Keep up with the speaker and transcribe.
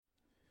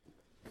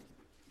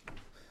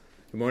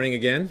Good morning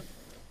again.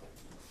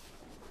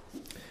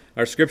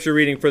 Our scripture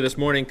reading for this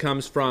morning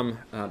comes from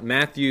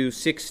Matthew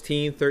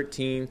 16,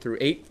 13 through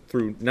 8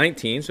 through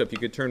 19. So if you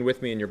could turn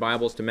with me in your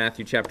Bibles to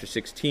Matthew chapter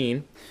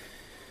 16.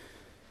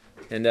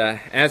 And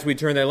as we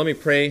turn there, let me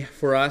pray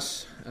for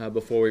us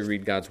before we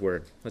read God's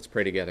Word. Let's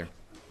pray together.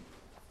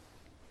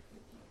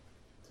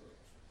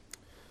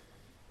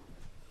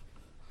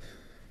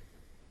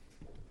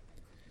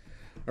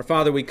 Our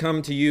Father, we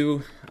come to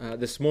you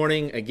this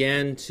morning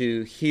again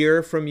to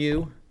hear from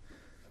you,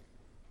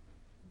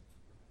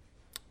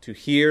 to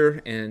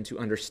hear and to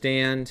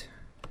understand,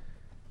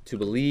 to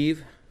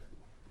believe.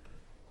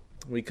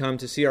 We come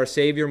to see our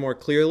Savior more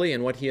clearly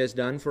and what He has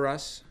done for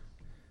us.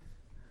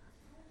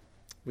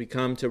 We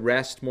come to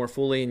rest more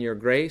fully in your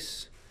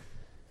grace,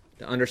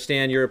 to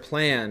understand your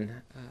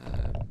plan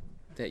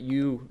that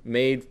you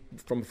made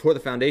from before the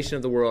foundation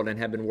of the world and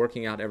have been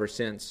working out ever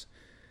since.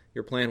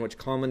 Your plan which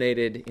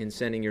culminated in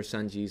sending your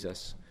Son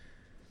Jesus.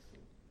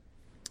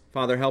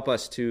 Father, help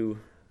us to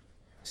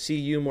see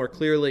you more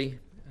clearly,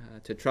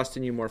 to trust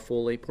in you more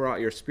fully. Pour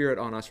out your Spirit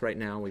on us right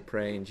now, we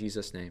pray in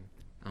Jesus' name.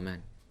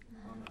 Amen.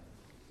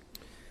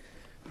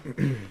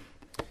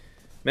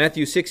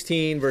 Matthew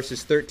 16,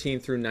 verses 13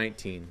 through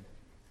 19.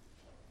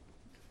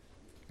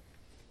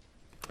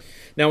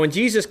 Now when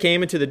Jesus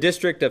came into the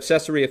district of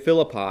Caesarea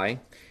Philippi,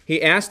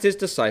 he asked his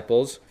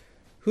disciples,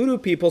 "Who do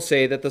people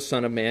say that the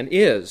Son of Man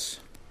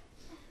is?"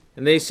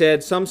 And they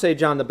said, "Some say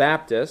John the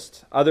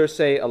Baptist, others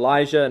say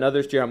Elijah, and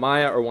others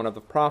Jeremiah or one of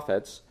the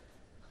prophets."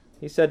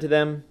 He said to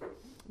them,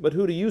 "But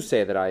who do you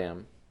say that I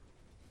am?"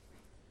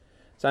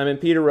 Simon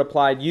Peter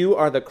replied, "You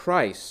are the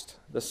Christ,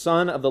 the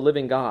Son of the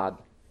living God."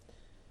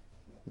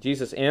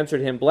 Jesus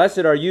answered him, "Blessed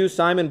are you,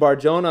 Simon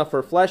Bar-Jonah,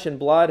 for flesh and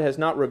blood has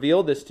not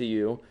revealed this to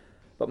you,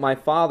 but my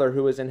Father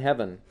who is in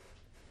heaven.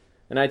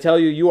 And I tell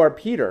you, you are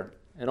Peter,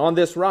 and on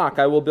this rock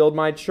I will build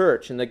my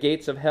church, and the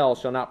gates of hell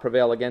shall not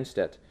prevail against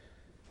it.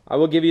 I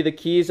will give you the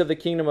keys of the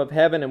kingdom of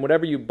heaven, and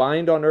whatever you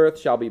bind on earth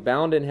shall be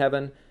bound in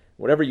heaven,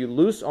 whatever you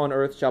loose on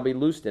earth shall be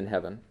loosed in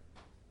heaven."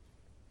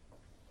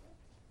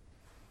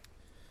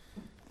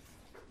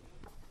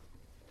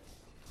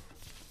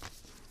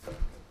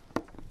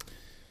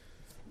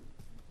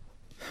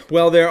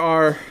 Well, there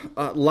are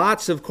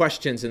lots of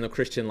questions in the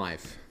Christian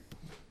life.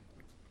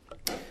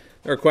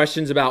 There are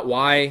questions about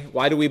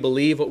why do we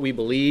believe what we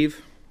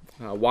believe?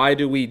 Why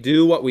do we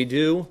do what we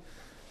do?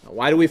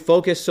 Why do we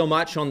focus so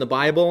much on the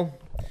Bible?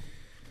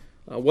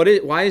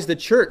 Why is the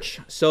church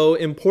so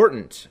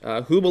important?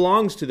 Who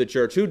belongs to the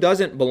church? Who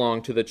doesn't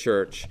belong to the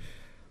church?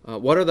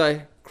 What are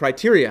the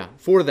criteria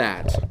for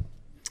that?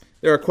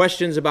 There are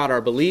questions about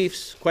our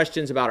beliefs,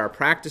 questions about our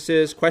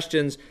practices,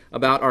 questions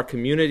about our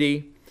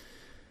community.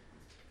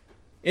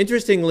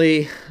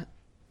 Interestingly,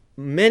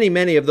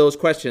 many of those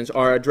questions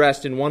are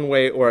addressed in one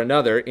way or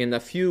another in the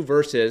few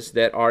verses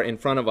that are in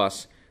front of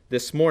us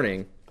this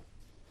morning.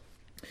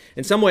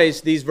 In some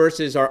ways, these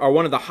verses are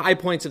one of the high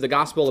points of the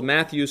Gospel of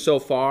Matthew so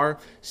far,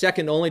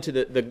 second only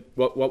to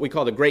what we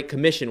call the Great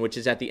Commission, which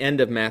is at the end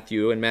of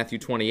Matthew in Matthew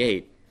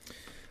 28.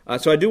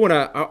 So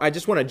I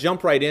just want to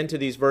jump right into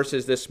these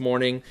verses this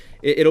morning.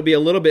 It'll be a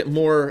little bit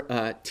more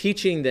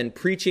teaching than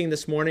preaching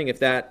this morning, if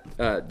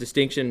that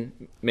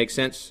distinction makes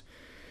sense.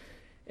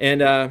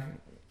 And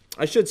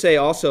I should say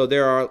also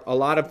there are a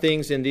lot of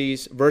things in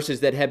these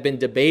verses that have been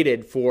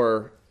debated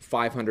for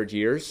 500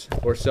 years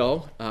or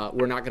so.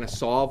 We're not going to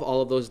solve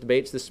all of those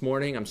debates this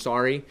morning. I'm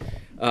sorry.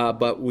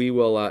 But we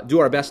will do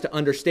our best to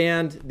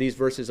understand these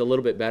verses a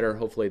little bit better,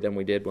 hopefully, than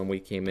we did when we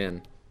came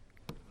in.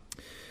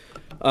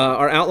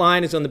 Our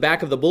outline is on the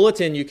back of the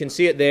bulletin. You can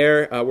see it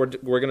there.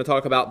 We're going to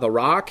talk about the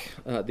rock,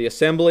 the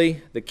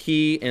assembly, the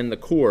key, and the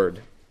cord.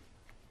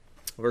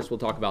 First, we'll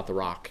talk about the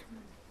rock.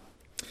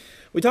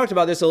 We talked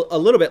about this a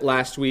little bit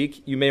last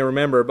week, you may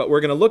remember, but we're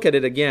going to look at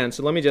it again.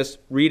 So let me just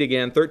read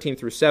again, 13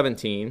 through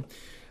 17.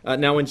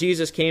 Now when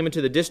Jesus came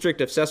into the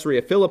district of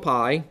Caesarea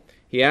Philippi,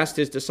 he asked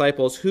his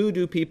disciples, "Who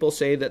do people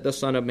say that the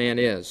Son of Man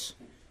is?"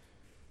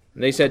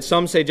 And they said,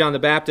 "Some say John the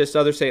Baptist,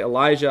 others say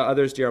Elijah,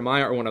 others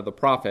Jeremiah or one of the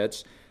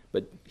prophets."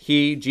 But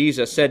he,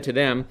 Jesus, said to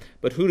them,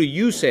 "But who do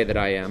you say that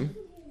I am?"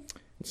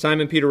 And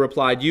Simon Peter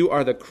replied, "You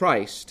are the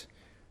Christ,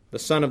 the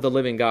Son of the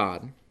living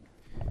God."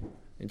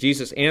 And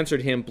Jesus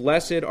answered him,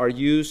 "Blessed are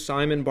you,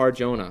 Simon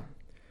Bar-Jonah,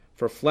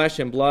 for flesh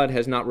and blood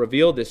has not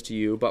revealed this to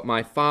you, but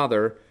my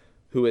Father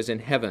who is in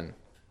heaven."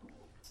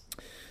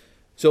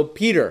 So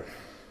Peter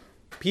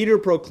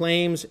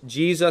proclaims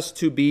Jesus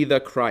to be the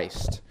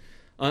Christ.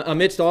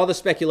 Amidst all the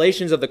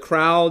speculations of the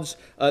crowds,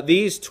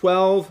 these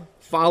 12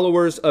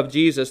 followers of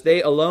Jesus,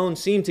 they alone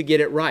seem to get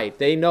it right.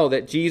 They know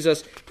that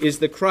Jesus is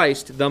the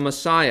Christ, the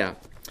Messiah.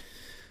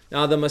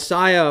 Now the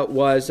Messiah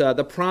was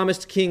the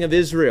promised king of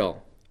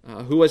Israel,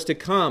 who was to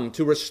come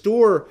to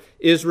restore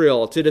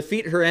Israel, to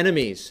defeat her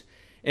enemies,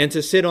 and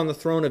to sit on the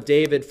throne of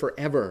David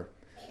forever.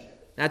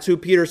 That's who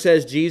Peter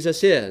says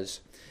Jesus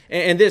is.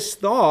 And this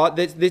thought,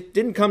 that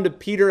didn't come to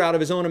Peter out of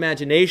his own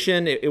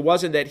imagination. It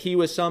wasn't that he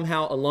was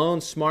somehow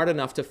alone smart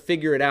enough to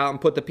figure it out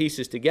and put the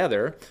pieces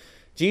together.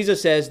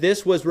 Jesus says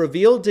this was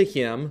revealed to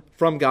him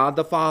from God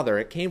the Father.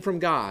 It came from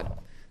God.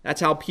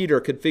 That's how Peter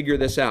could figure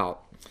this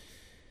out.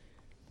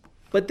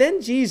 But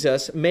then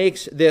Jesus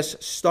makes this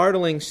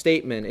startling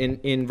statement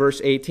in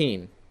verse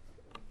 18.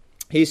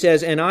 He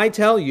says, "And I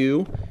tell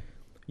you,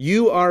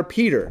 you are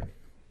Peter,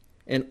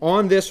 and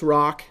on this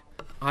rock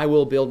I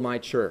will build my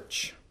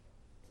church."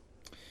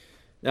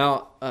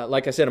 Now,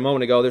 like I said a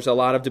moment ago, there's a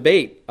lot of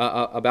debate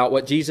about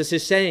what Jesus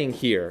is saying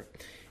here.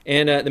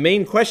 And the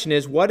main question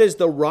is, what is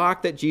the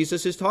rock that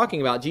Jesus is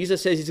talking about?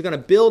 Jesus says he's going to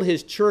build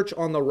his church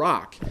on the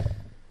rock.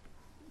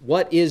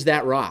 What is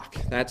that rock?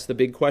 That's the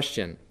big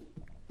question.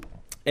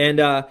 And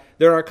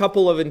there are a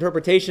couple of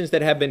interpretations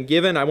that have been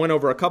given. I went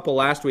over a couple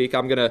last week.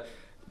 I'm going to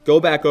go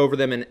back over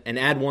them and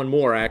add one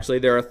more, actually.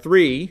 There are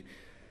three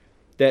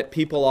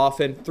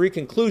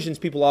conclusions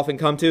people often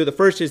come to. The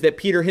first is that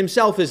Peter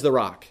himself is the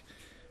rock.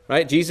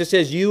 Right? Jesus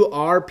says, "You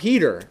are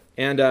Peter."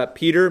 And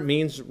Peter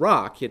means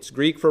rock. It's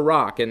Greek for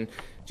rock. And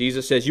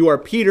Jesus says, "You are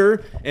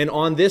Peter, and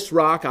on this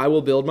rock I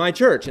will build my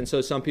church." And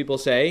so some people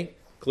say,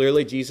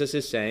 clearly Jesus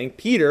is saying,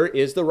 Peter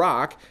is the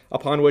rock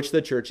upon which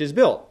the church is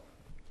built.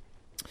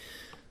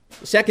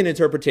 The second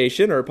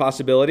interpretation or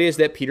possibility is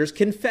that Peter's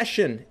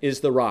confession is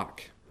the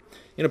rock.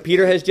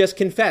 Peter has just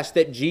confessed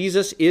that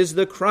Jesus is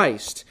the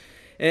Christ.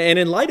 And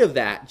in light of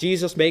that,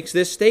 Jesus makes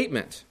this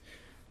statement.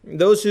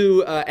 Those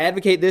who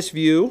advocate this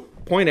view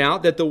point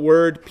out that the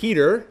word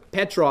Peter,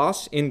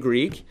 Petros in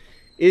Greek,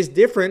 is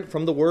different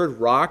from the word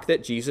rock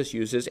that Jesus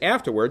uses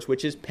afterwards,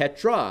 which is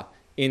Petra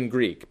in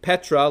Greek.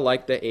 Petra,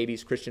 like the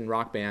 80s Christian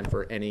rock band,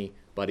 for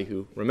anybody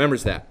who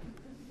remembers that.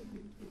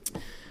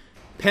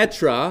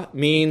 Petra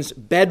means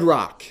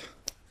bedrock.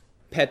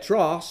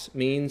 Petros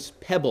means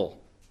pebble.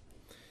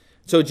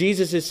 So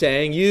Jesus is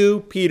saying,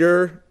 "You,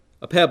 Peter,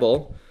 a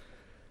pebble,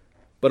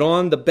 but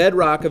on the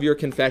bedrock of your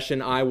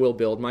confession I will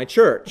build my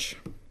church."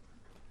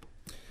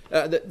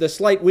 The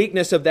slight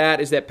weakness of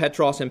that is that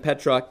Petros and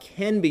Petra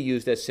can be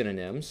used as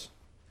synonyms,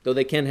 though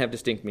they can have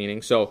distinct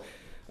meanings. So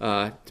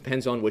it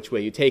depends on which way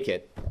you take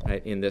it,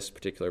 right, in this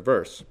particular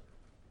verse.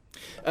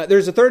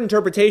 There's a third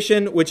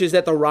interpretation, which is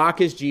that the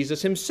rock is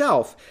Jesus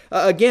himself.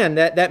 Again,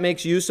 that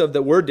makes use of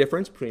the word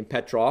difference between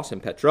Petros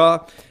and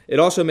Petra. It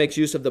also makes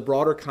use of the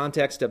broader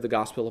context of the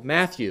Gospel of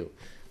Matthew.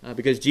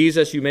 Because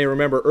Jesus, you may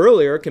remember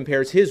earlier,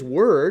 compares his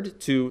word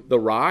to the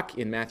rock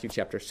in Matthew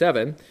chapter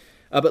 7.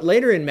 But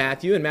later in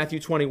Matthew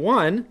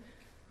 21,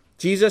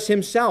 Jesus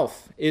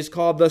himself is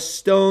called the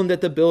stone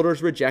that the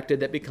builders rejected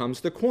that becomes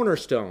the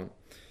cornerstone.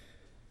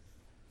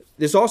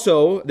 This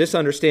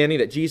understanding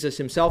that Jesus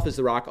himself is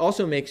the rock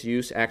also makes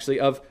use, actually,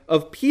 of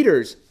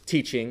Peter's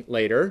teaching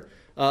later.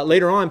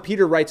 Later on,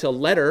 Peter writes a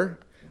letter,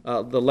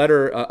 the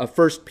letter of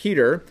 1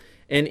 Peter,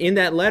 and in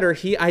that letter,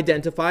 he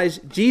identifies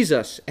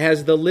Jesus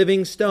as the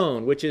living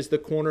stone, which is the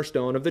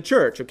cornerstone of the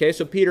church. Okay,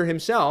 so Peter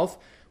himself,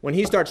 when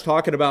he starts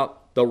talking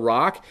about the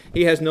rock,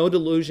 he has no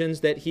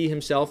delusions that he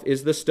himself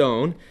is the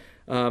stone,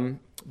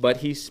 but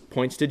he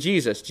points to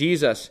Jesus.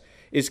 Jesus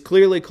is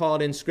clearly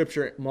called in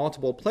Scripture at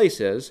multiple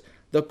places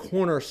the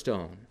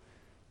cornerstone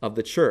of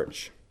the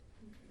church.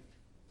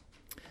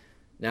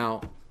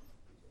 Now,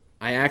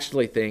 I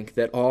actually think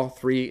that all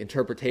three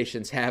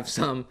interpretations have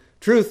some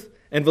truth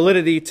and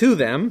validity to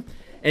them,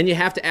 and you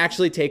have to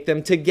actually take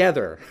them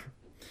together.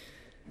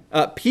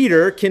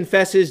 Peter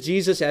confesses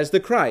Jesus as the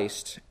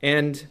Christ,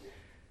 and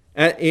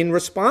in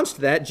response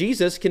to that,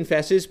 Jesus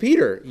confesses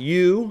Peter.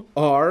 "You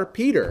are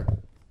Peter,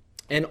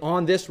 and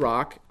on this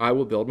rock I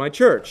will build my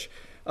church."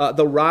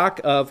 The rock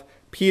of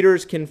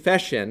Peter's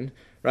confession,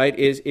 right,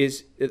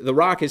 is the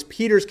rock is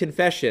Peter's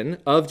confession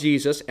of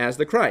Jesus as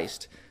the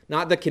Christ.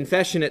 Not the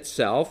confession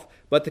itself,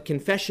 but the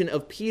confession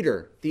of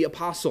Peter, the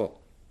apostle.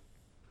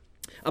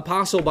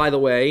 Apostle, by the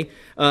way,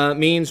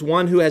 means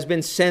one who has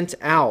been sent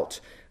out.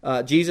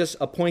 Jesus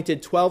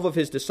appointed 12 of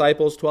his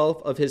disciples,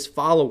 12 of his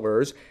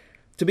followers,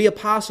 to be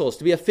apostles,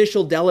 to be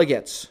official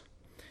delegates.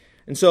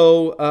 And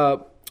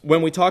so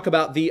when we talk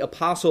about the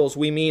apostles,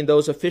 we mean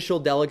those official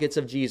delegates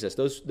of Jesus,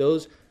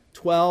 those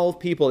 12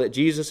 people that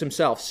Jesus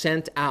himself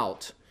sent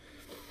out.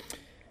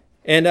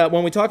 And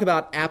when we talk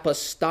about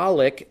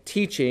apostolic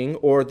teaching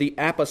or the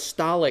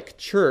apostolic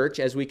church,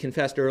 as we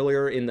confessed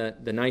earlier in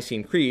the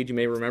Nicene Creed, you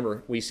may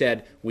remember we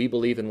said we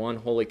believe in one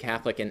holy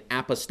Catholic and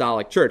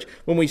apostolic church.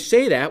 When we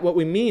say that, what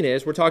we mean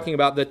is we're talking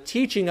about the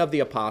teaching of the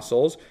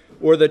apostles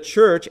or the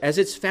church as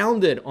it's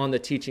founded on the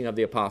teaching of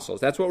the apostles.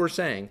 That's what we're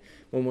saying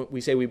when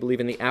we say we believe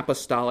in the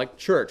apostolic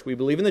church. We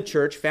believe in the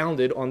church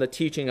founded on the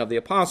teaching of the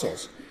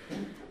apostles.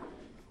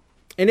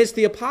 And it's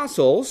the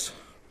apostles,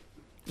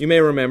 you may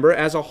remember,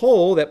 as a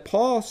whole, that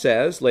Paul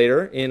says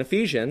later in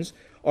Ephesians,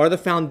 are the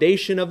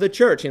foundation of the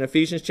church. In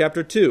Ephesians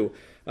chapter 2,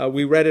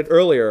 we read it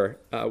earlier.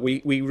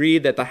 We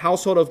read that the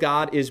household of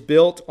God is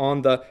built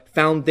on the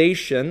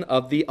foundation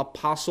of the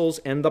apostles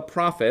and the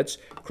prophets,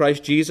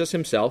 Christ Jesus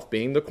himself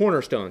being the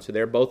cornerstone. So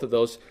there, both of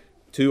those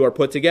two are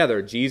put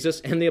together,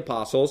 Jesus and the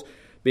apostles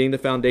being the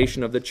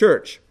foundation of the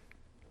church.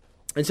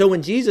 And so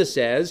when Jesus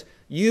says,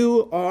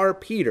 "You are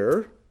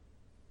Peter,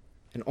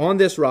 and on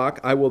this rock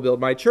I will build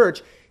my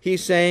church,"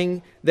 he's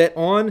saying that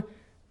on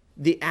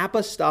the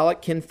apostolic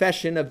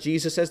confession of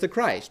Jesus as the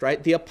Christ,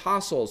 right? The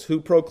apostles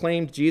who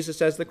proclaimed Jesus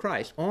as the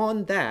Christ.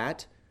 On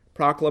that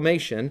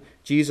proclamation,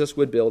 Jesus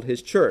would build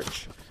his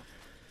church.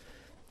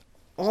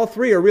 All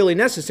three are really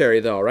necessary,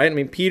 though, right? I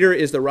mean, Peter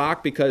is the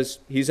rock because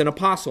he's an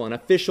apostle, an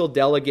official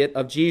delegate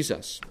of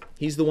Jesus.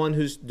 He's the one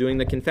who's doing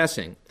the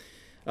confessing.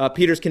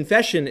 Peter's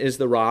confession is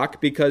the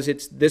rock because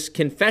it's this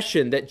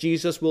confession that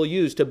Jesus will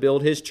use to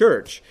build his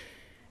church.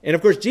 And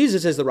of course,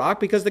 Jesus is the rock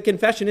because the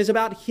confession is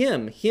about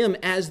him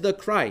as the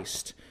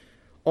Christ.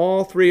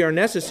 All three are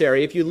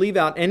necessary. If you leave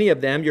out any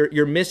of them,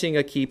 you're missing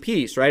a key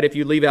piece, right? If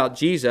you leave out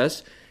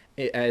Jesus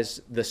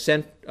as the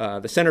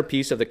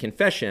centerpiece of the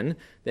confession,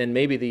 then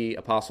maybe the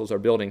apostles are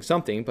building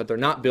something, but they're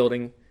not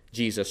building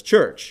Jesus'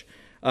 church.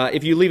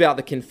 If you leave out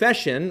the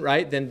confession,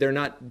 right, then they're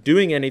not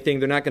doing anything.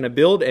 They're not going to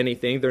build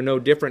anything. They're no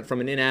different from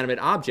an inanimate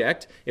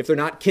object if they're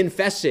not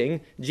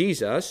confessing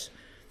Jesus.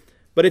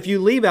 But if you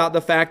leave out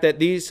the fact that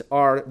these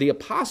are the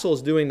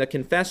apostles doing the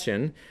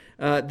confession,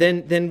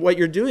 then what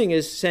you're doing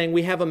is saying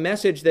we have a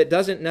message that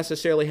doesn't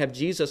necessarily have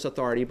Jesus'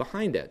 authority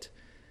behind it,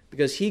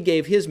 because he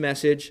gave his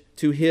message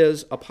to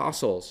his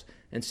apostles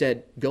and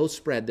said, go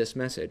spread this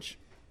message.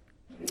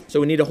 So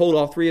we need to hold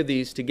all three of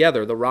these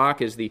together. The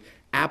rock is the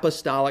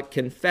apostolic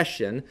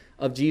confession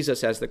of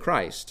Jesus as the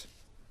Christ.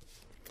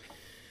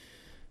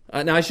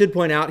 Now I should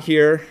point out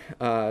here,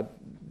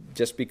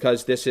 just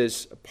because this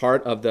is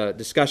part of the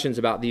discussions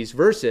about these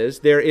verses,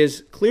 there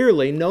is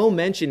clearly no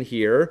mention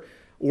here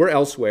or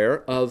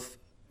elsewhere of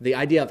the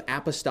idea of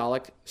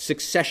apostolic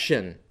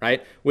succession,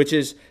 right? Which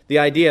is the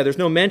idea, there's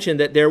no mention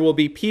that there will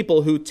be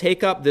people who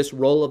take up this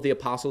role of the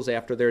apostles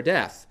after their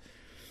death.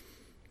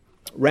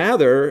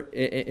 Rather,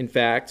 in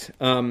fact,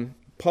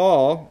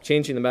 Paul,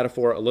 changing the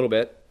metaphor a little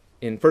bit,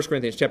 in 1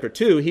 Corinthians chapter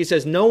 2, he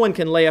says, no one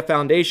can lay a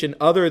foundation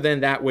other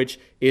than that which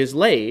is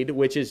laid,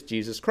 which is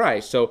Jesus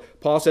Christ. So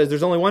Paul says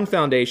there's only one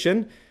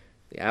foundation,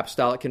 the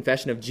apostolic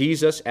confession of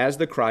Jesus as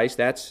the Christ,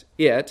 that's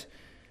it,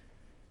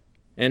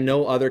 and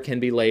no other can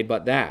be laid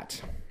but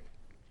that.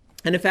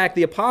 And in fact,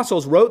 the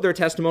apostles wrote their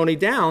testimony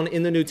down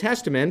in the New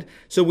Testament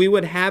so we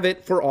would have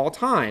it for all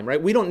time,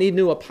 right? We don't need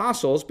new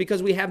apostles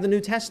because we have the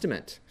New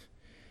Testament.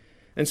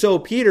 And so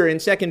Peter, in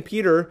 2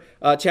 Peter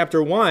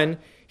chapter 1,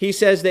 he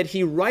says that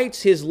he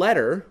writes his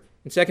letter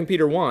in 2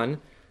 Peter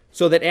 1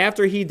 so that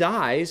after he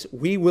dies,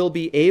 we will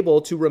be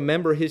able to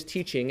remember his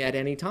teaching at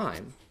any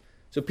time.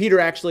 So Peter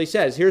actually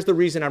says, here's the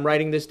reason I'm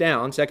writing this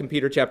down, 2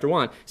 Peter chapter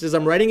 1. He says,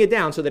 I'm writing it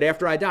down so that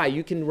after I die,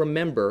 you can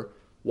remember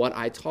what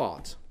I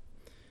taught.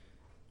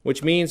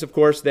 Which means, of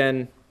course,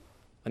 then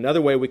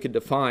another way we could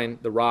define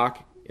the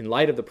rock in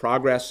light of the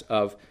progress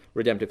of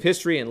redemptive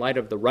history, in light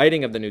of the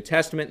writing of the New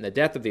Testament and the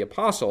death of the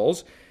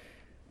apostles,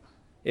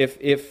 if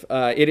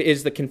it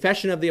is the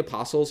confession of the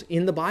apostles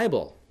in the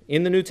Bible,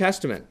 in the New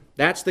Testament.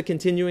 That's the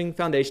continuing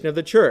foundation of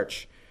the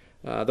church.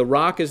 The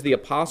rock is the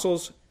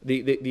apostles,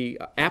 the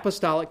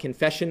apostolic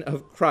confession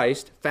of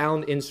Christ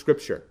found in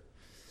Scripture.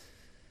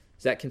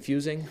 Is that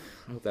confusing?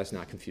 I hope that's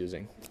not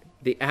confusing.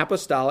 The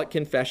apostolic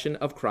confession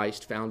of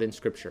Christ found in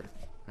Scripture,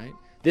 right?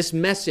 This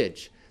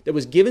message that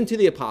was given to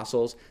the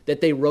apostles that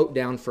they wrote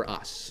down for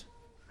us,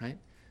 right?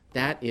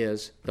 That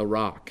is the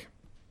rock.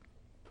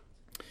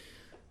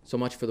 So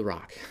much for the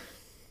rock.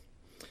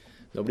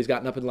 Nobody's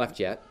gotten up and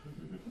left yet,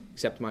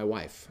 except my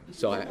wife.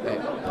 So I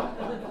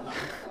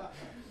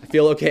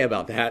feel okay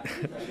about that.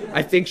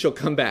 I think she'll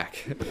come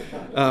back.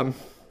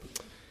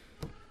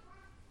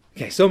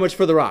 Okay, so much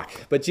for the rock.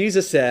 But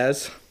Jesus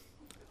says,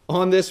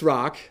 on this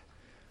rock,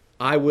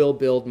 I will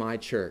build my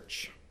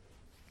church.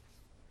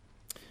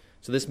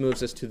 So this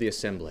moves us to the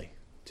assembly,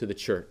 to the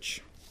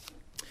church.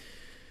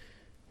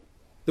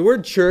 The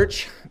word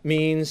church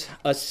means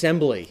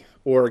assembly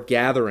or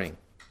gathering.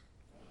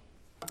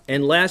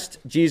 And lest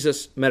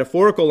Jesus'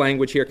 metaphorical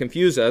language here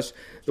confuse us,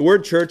 the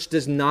word church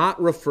does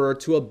not refer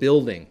to a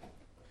building.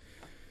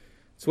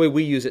 It's the way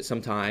we use it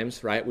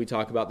sometimes, right? We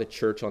talk about the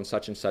church on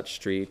such and such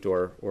street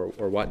or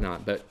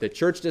whatnot. But the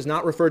church does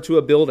not refer to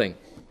a building.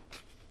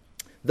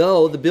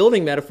 Though the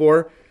building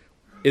metaphor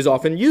is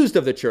often used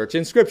of the church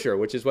in Scripture,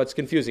 which is what's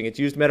confusing. It's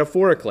used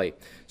metaphorically.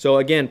 So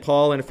again,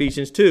 Paul in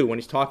Ephesians 2, when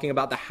he's talking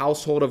about the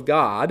household of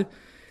God,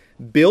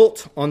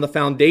 built on the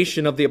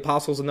foundation of the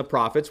apostles and the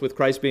prophets, with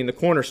Christ being the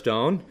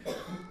cornerstone,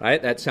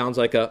 right? That sounds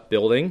like a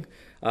building.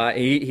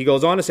 He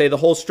goes on to say, the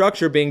whole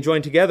structure being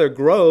joined together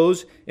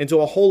grows into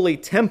a holy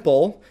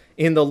temple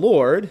in the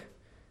Lord.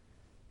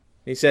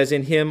 He says,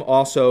 in him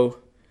also,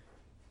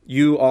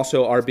 you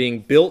also are being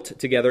built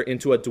together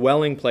into a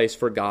dwelling place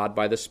for God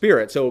by the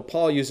Spirit. So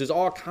Paul uses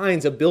all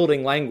kinds of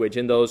building language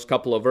in those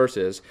couple of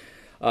verses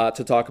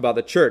to talk about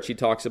the church. He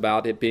talks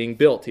about it being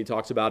built. He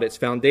talks about its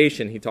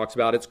foundation. He talks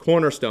about its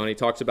cornerstone. He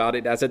talks about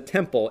it as a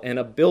temple and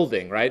a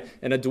building, right?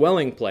 And a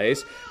dwelling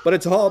place. But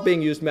it's all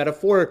being used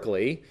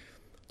metaphorically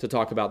to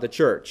talk about the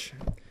church.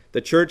 The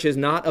church is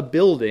not a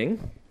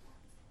building.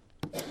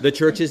 The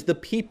church is the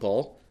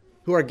people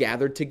who are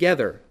gathered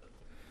together.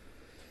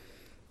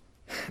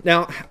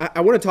 Now,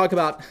 I want to talk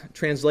about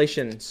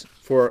translations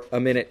for a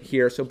minute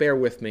here, so bear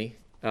with me.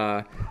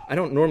 I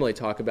don't normally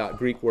talk about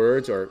Greek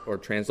words or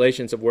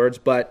translations of words,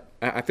 but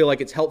I feel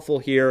like it's helpful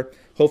here.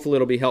 Hopefully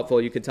it'll be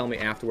helpful. You can tell me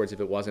afterwards if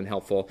it wasn't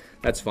helpful.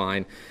 That's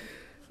fine.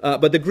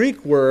 But the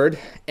Greek word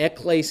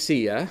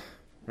ekklesia,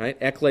 right?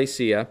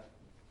 Ekklesia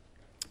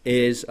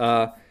is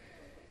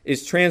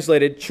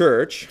translated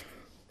church,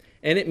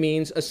 and it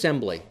means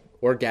assembly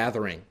or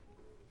gathering.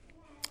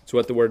 That's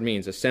what the word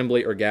means,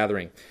 assembly or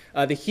gathering.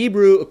 The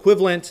Hebrew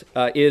equivalent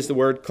is the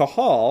word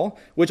kahal,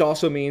 which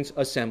also means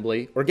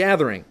assembly or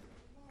gathering.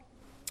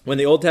 When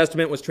the Old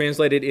Testament was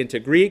translated into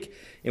Greek,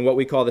 in what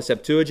we call the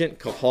Septuagint,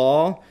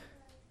 kahal,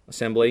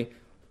 assembly,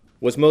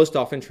 was most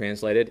often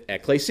translated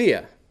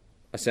ekklesia,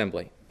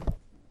 assembly.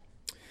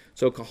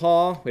 So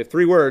kahal, we have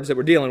three words that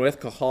we're dealing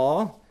with.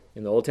 Kahal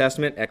in the Old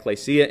Testament,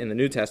 ekklesia in the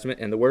New Testament,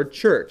 and the word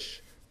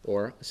church,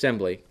 or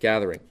assembly,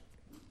 gathering.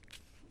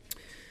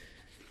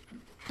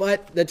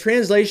 But the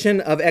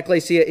translation of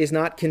ekklesia is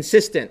not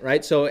consistent,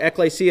 right? So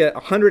ekklesia,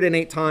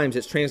 108 times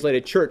it's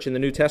translated church in the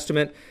New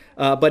Testament.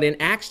 But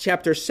in Acts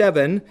chapter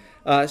 7,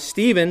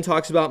 Stephen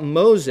talks about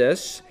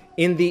Moses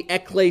in the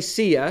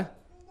ekklesia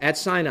at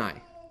Sinai.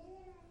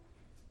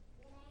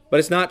 But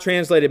it's not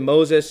translated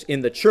Moses in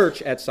the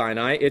church at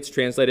Sinai. It's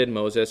translated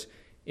Moses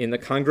in the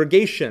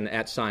congregation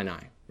at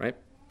Sinai, right?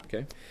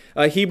 Okay.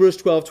 Hebrews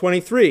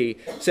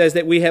 12:23 says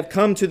that we have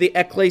come to the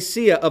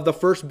ekklesia of the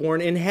firstborn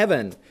in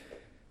heaven,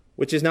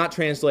 which is not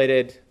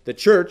translated the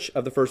church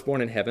of the firstborn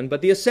in heaven,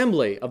 but the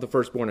assembly of the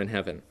firstborn in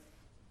heaven.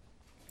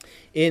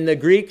 In the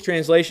Greek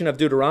translation of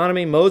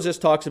Deuteronomy, Moses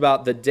talks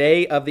about the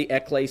day of the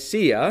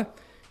ekklesia,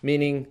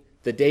 meaning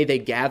the day they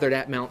gathered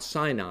at Mount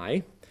Sinai,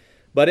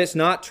 but it's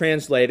not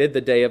translated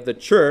the day of the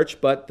church,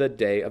 but the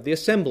day of the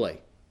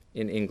assembly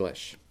in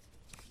English.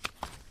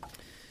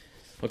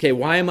 Okay,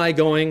 why am I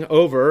going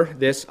over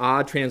this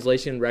odd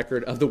translation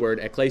record of the word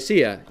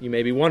ekklesia? You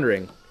may be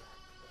wondering.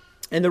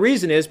 And the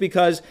reason is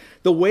because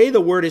the way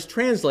the word is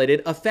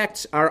translated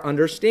affects our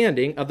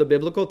understanding of the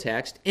biblical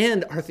text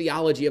and our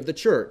theology of the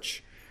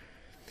church.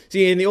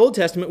 See, in the Old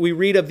Testament, we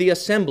read of the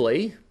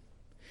assembly.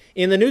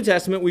 In the New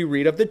Testament, we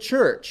read of the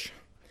church.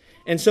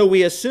 And so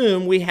we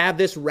assume we have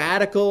this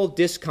radical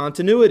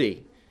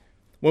discontinuity.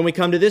 When we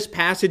come to this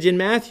passage in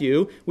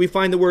Matthew, we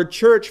find the word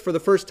church for the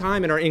first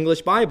time in our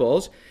English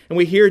Bibles, and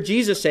we hear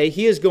Jesus say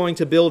he is going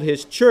to build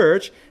his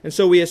church, and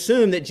so we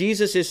assume that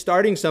Jesus is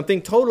starting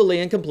something totally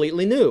and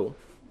completely new.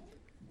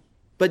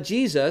 But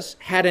Jesus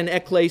had an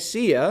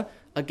ekklesia,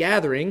 a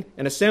gathering,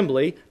 an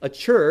assembly, a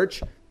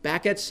church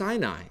back at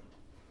Sinai.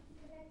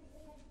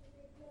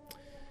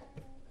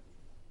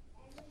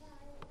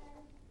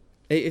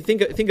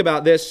 Think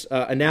about this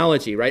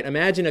analogy, right?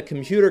 Imagine a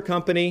computer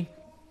company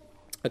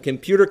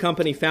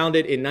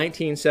founded in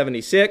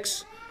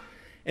 1976,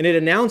 and it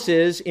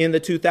announces in the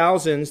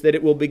 2000s that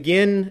it will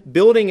begin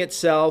building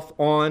itself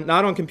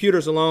not on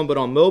computers alone, but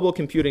on mobile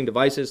computing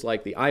devices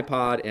like the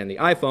iPod and the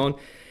iPhone.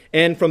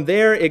 And from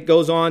there, it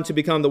goes on to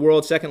become the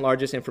world's second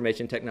largest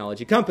information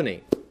technology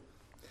company.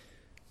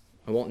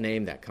 I won't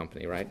name that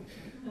company, right?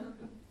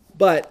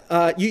 But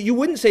you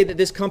wouldn't say that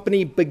this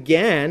company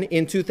began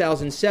in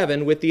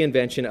 2007 with the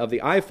invention of the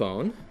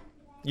iPhone.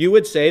 You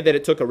would say that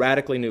it took a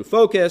radically new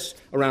focus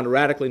around a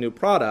radically new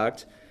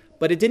product,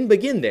 but it didn't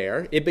begin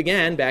there. It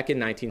began back in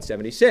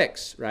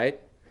 1976, right?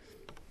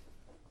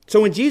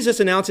 So when Jesus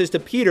announces to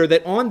Peter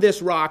that on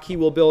this rock he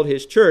will build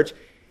his church,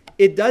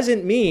 it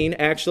doesn't mean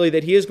actually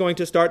that he is going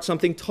to start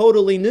something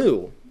totally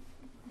new.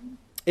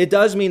 It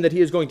does mean that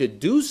he is going to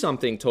do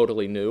something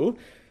totally new,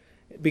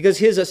 because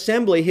his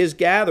assembly, his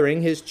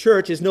gathering, his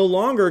church is no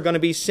longer going to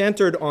be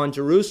centered on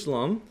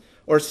Jerusalem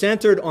or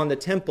centered on the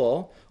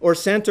temple or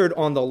centered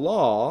on the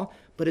law,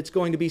 but it's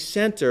going to be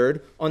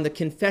centered on the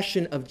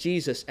confession of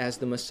Jesus as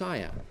the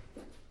Messiah.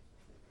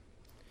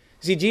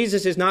 See,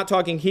 Jesus is not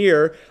talking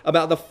here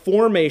about the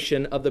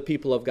formation of the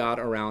people of God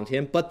around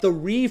him, but the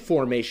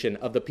reformation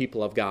of the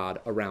people of God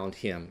around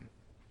him.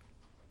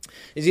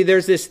 You see,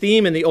 there's this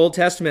theme in the Old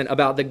Testament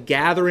about the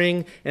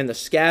gathering and the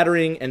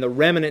scattering and the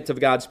remnant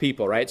of God's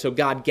people, right? So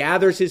God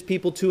gathers his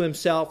people to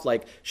himself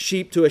like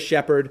sheep to a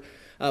shepherd,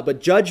 but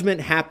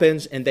judgment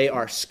happens and they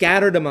are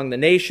scattered among the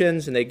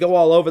nations and they go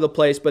all over the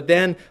place, but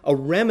then a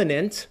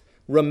remnant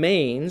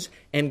remains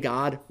and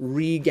God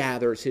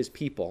regathers his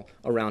people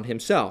around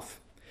himself.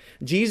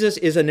 Jesus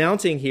is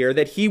announcing here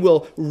that he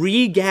will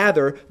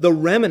regather the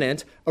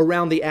remnant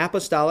around the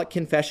apostolic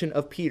confession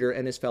of Peter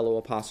and his fellow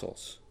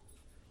apostles.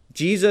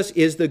 Jesus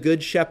is the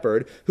good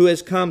shepherd who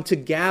has come to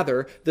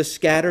gather the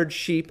scattered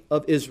sheep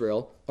of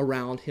Israel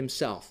around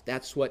himself.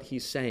 That's what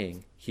he's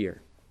saying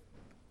here.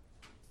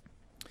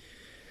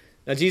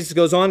 Now, Jesus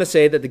goes on to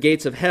say that the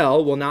gates of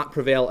hell will not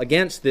prevail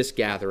against this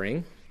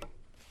gathering.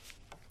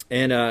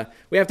 And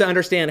we have to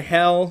understand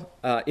hell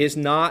is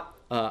not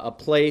a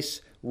place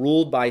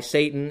ruled by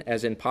Satan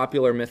as in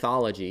popular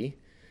mythology.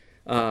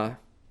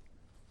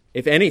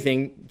 If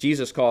anything,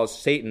 Jesus calls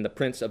Satan the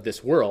prince of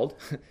this world,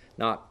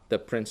 not the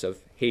prince of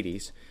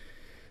Hades.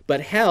 But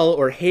hell,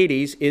 or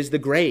Hades, is the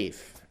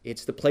grave.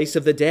 It's the place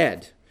of the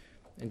dead.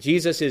 And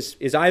Jesus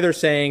is either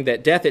saying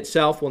that death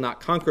itself will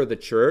not conquer the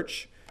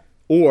church,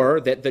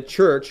 or that the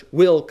church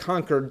will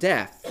conquer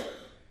death.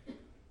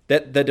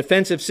 That the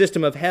defensive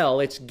system of hell,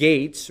 its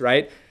gates,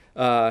 right?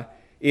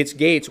 Its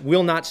gates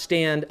will not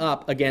stand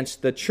up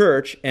against the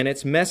church and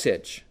its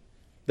message.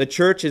 The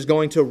church is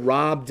going to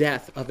rob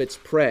death of its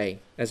prey,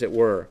 as it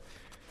were.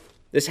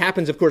 This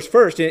happens, of course,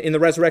 first in the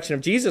resurrection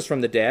of Jesus from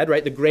the dead,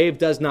 right? The grave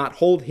does not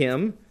hold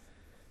him.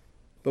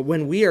 But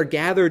when we are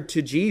gathered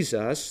to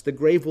Jesus, the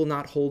grave will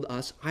not hold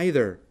us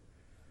either.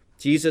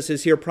 Jesus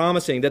is here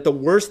promising that the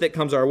worst that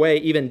comes our way,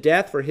 even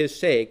death for his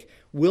sake,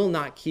 will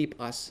not keep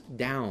us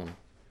down.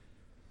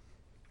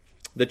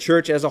 The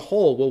church as a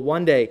whole will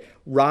one day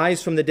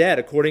rise from the dead,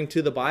 according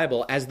to the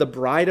Bible, as the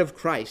bride of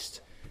Christ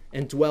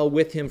and dwell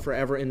with him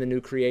forever in the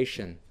new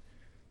creation.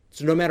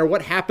 So no matter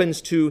what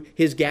happens to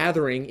his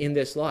gathering in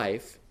this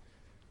life,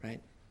 right,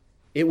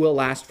 it will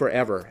last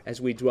forever as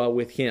we dwell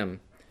with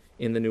him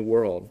in the new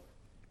world.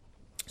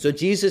 So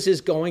Jesus is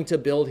going to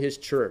build his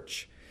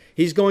church.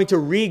 He's going to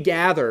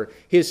regather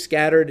his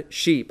scattered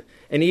sheep.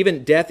 And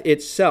even death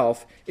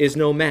itself is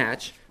no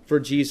match for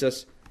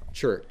Jesus'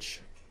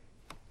 church.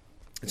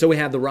 And so we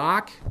have the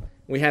rock,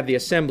 we have the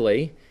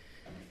assembly,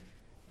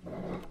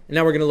 and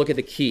now we're going to look at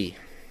the key.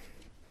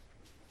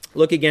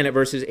 Look again at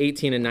verses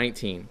 18 and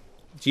 19.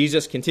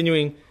 Jesus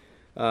continuing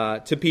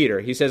to Peter.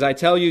 He says, I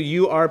tell you,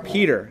 you are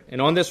Peter,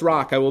 and on this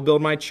rock I will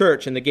build my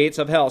church, and the gates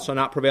of hell shall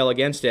not prevail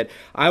against it.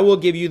 I will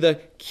give you the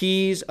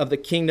keys of the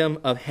kingdom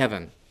of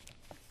heaven.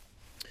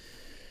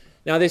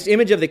 Now, this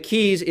image of the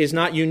keys is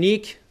not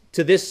unique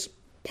to this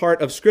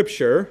part of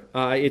Scripture.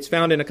 It's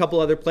found in a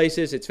couple other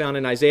places. It's found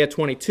in Isaiah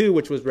 22,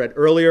 which was read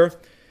earlier,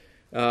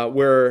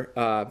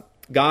 where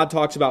God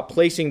talks about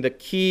placing the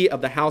key of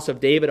the house of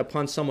David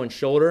upon someone's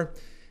shoulder.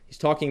 He's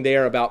talking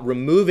there about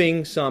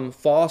removing some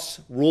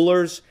false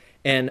rulers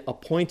and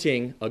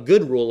appointing a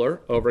good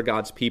ruler over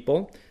God's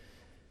people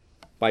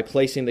by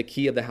placing the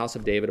key of the house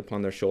of David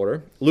upon their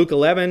shoulder. Luke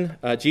 11,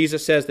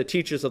 Jesus says the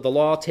teachers of the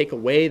law take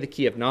away the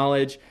key of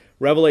knowledge.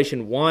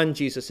 Revelation 1,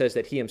 Jesus says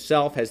that he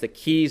himself has the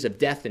keys of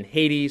death and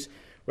Hades.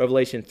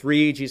 Revelation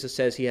 3, Jesus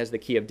says he has the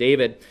key of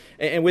David.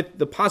 And with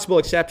the possible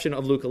exception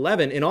of Luke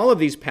 11, in all of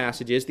these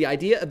passages, the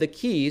idea of the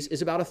keys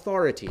is about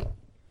authority.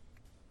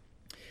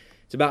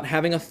 It's about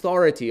having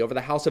authority over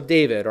the house of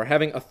David or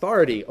having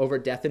authority over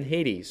death and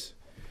Hades.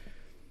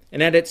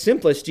 And at its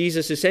simplest,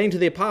 Jesus is saying to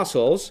the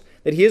apostles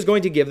that he is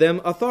going to give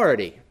them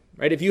authority.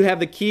 Right? If you have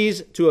the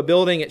keys to a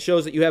building, it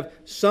shows that you have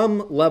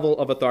some level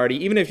of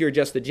authority. Even if you're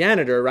just the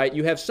janitor, right?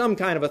 You have some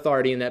kind of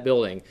authority in that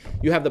building.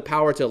 You have the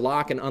power to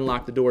lock and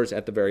unlock the doors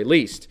at the very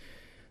least.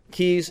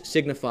 Keys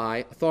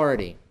signify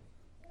authority.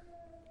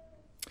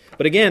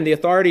 But again, the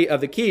authority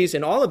of the keys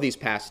in all of these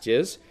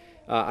passages,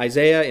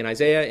 Isaiah,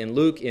 in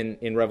Luke,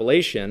 in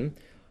Revelation,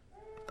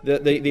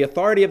 the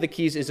authority of the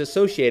keys is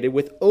associated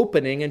with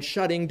opening and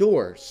shutting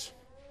doors,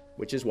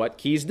 which is what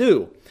keys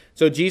do.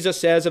 So Jesus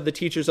says of the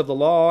teachers of the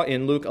law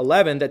in Luke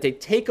 11 that they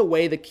take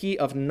away the key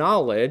of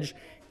knowledge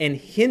and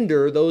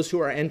hinder those who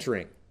are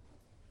entering.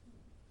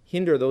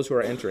 Hinder those who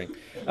are entering.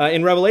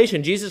 In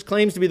Revelation, Jesus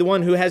claims to be the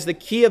one who has the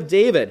key of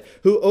David,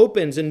 who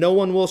opens and no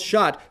one will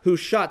shut, who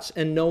shuts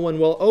and no one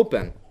will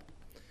open.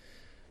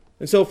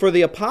 And so for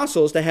the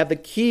apostles to have the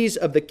keys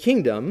of the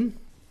kingdom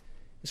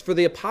is for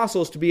the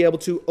apostles to be able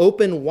to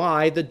open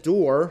wide the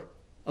door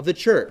of the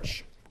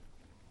church.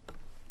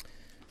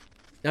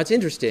 Now it's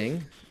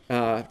interesting.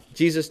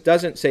 Jesus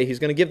doesn't say he's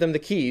going to give them the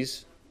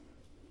keys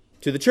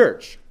to the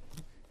church.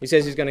 He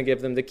says he's going to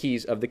give them the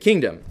keys of the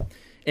kingdom.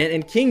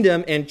 And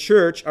kingdom and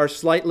church are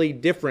slightly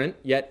different,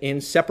 yet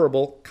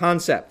inseparable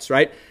concepts,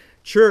 right?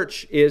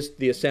 Church is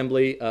the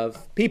assembly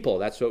of people.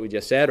 That's what we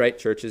just said, right?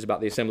 Church is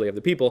about the assembly of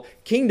the people.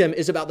 Kingdom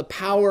is about the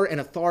power and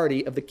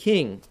authority of the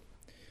king.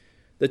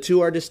 The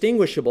two are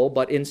distinguishable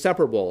but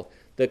inseparable.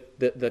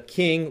 The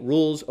king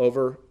rules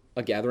over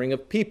a gathering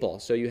of people.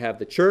 So you have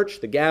the church,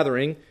 the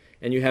gathering,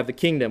 and you have the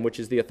kingdom, which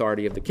is the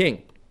authority of the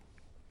king.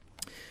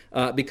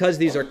 Because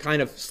these are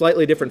kind of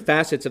slightly different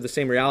facets of the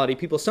same reality,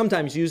 people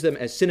sometimes use them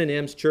as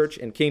synonyms, church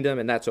and kingdom,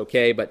 and that's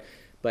okay, but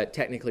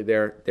technically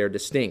they're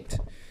distinct.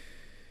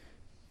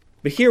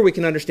 But here we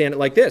can understand it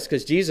like this,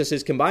 because Jesus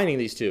is combining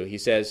these two. He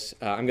says,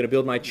 I'm going to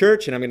build my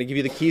church, and I'm going to give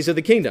you the keys of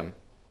the kingdom.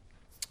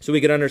 So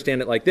we can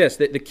understand it like this,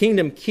 that the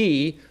kingdom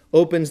key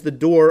opens the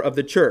door of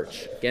the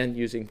church. Again,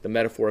 using the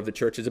metaphor of the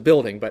church as a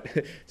building, but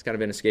it's kind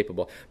of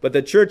inescapable. But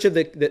the church of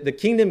the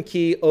kingdom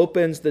key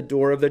opens the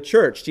door of the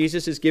church.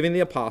 Jesus is giving the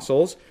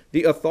apostles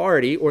the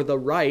authority or the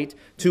right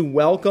to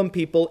welcome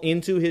people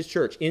into his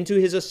church, into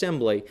his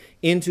assembly,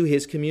 into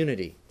his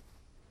community.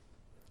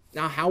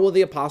 Now, how will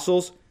the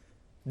apostles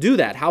do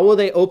that? How will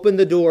they open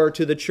the door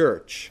to the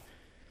church?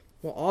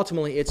 Well,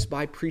 ultimately, it's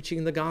by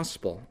preaching the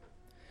gospel.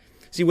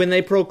 See, when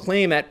they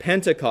proclaim at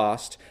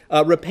Pentecost,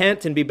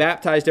 repent and be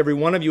baptized every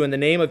one of you in the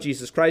name of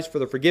Jesus Christ for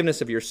the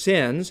forgiveness of your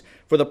sins,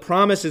 for the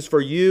promises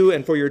for you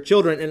and for your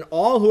children, and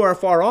all who are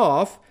far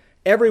off,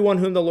 everyone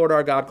whom the Lord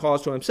our God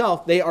calls to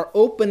himself, they are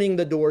opening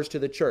the doors to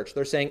the church.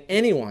 They're saying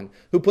anyone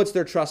who puts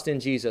their trust in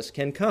Jesus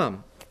can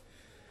come.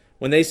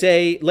 When they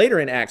say later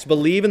in Acts,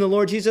 believe in the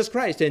Lord Jesus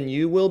Christ and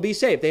you will be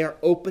saved, they are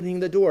opening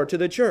the door to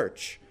the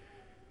church.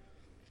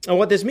 And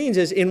what this means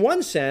is, in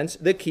one sense,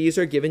 the keys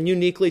are given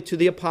uniquely to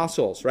the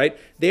apostles, right?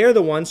 They are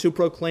the ones who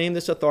proclaim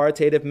this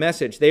authoritative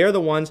message. They are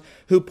the ones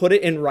who put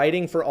it in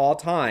writing for all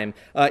time.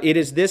 It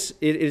is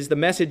the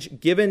message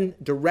given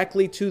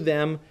directly to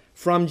them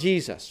from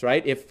Jesus,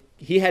 right? If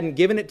he hadn't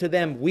given it to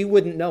them, we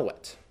wouldn't know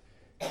it.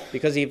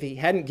 Because if he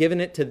hadn't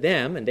given it to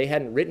them and they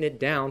hadn't written it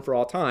down for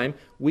all time,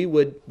 we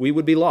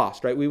would be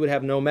lost, right? We would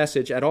have no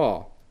message at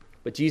all.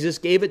 But Jesus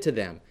gave it to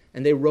them,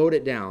 and they wrote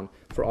it down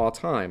for all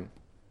time.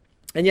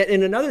 And yet,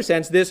 in another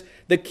sense,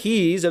 the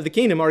keys of the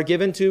kingdom are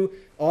given to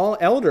all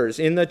elders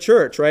in the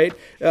church, right?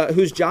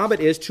 Whose job it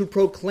is to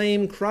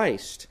proclaim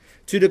Christ,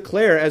 to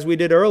declare, as we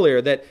did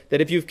earlier, that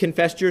if you've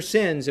confessed your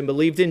sins and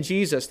believed in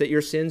Jesus, that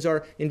your sins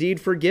are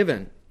indeed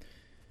forgiven.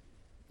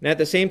 And at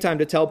the same time,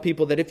 to tell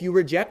people that if you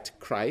reject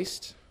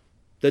Christ,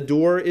 the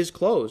door is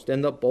closed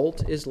and the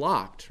bolt is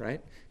locked,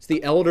 right? It's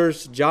the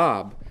elder's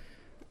job,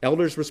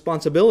 elder's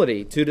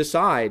responsibility to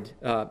decide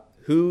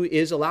who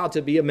is allowed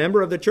to be a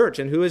member of the church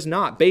and who is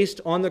not, based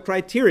on the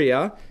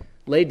criteria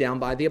laid down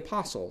by the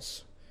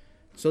apostles.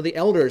 So the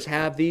elders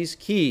have these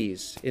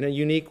keys in a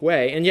unique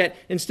way. And yet,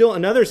 in still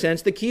another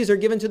sense, the keys are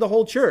given to the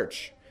whole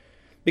church.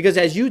 Because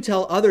as you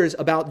tell others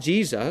about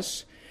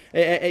Jesus,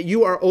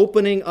 you are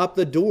opening up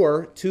the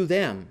door to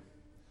them.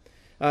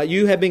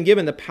 You have been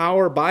given the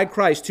power by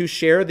Christ to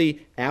share the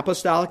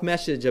apostolic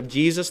message of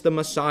Jesus the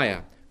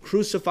Messiah,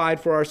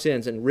 crucified for our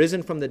sins and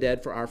risen from the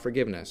dead for our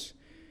forgiveness.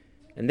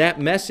 And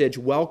that message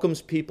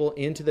welcomes people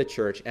into the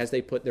church as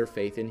they put their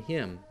faith in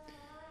him.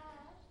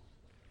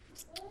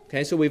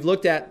 Okay, so we've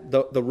looked at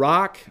the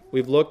rock,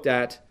 we've looked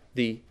at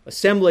the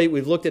assembly,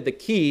 we've looked at the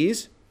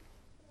keys,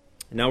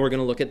 and now we're going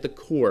to look at the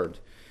cord.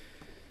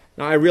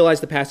 Now, I realize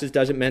the passage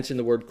doesn't mention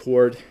the word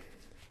cord,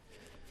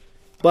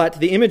 but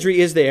the imagery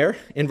is there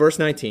in verse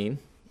 19.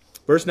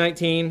 Verse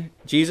 19,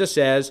 Jesus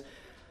says,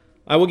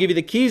 I will give you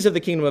the keys of the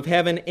kingdom of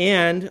heaven,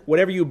 and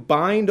whatever you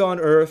bind on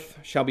earth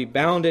shall be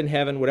bound in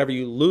heaven. Whatever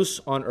you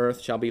loose on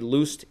earth shall be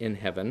loosed in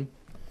heaven.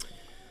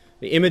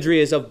 The imagery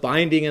is of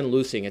binding and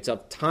loosing. It's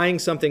of tying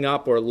something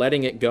up or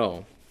letting it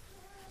go.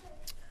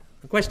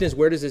 The question is,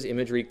 where does this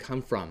imagery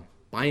come from?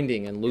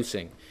 Binding and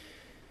loosing.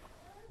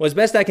 Well, as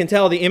best I can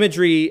tell, the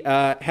imagery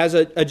has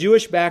a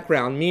Jewish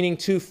background, meaning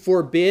to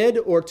forbid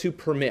or to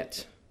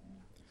permit.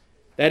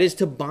 That is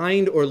to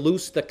bind or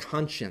loose the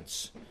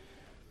conscience.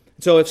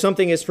 So if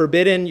something is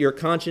forbidden, your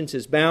conscience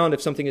is bound.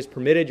 If something is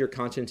permitted, your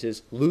conscience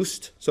is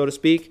loosed, so to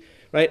speak.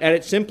 Right? At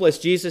its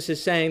simplest, Jesus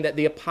is saying that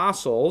the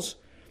apostles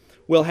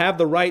will have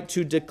the right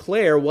to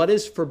declare what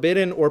is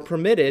forbidden or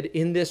permitted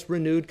in this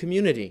renewed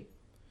community.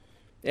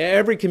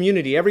 Every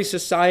community, every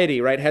society,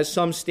 right, has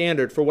some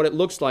standard for what it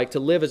looks like to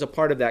live as a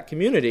part of that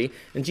community.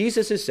 And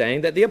Jesus is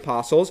saying that the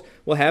apostles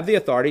will have the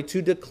authority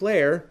to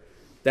declare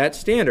that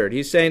standard.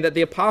 He's saying that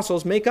the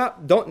apostles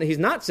he's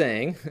not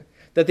saying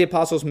that the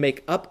apostles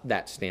make up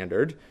that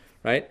standard,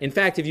 right? In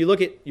fact, if you look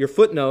at your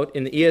footnote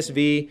in the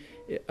ESV,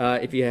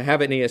 if you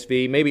have an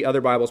ESV, maybe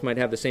other Bibles might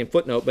have the same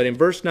footnote, but in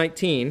verse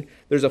 19,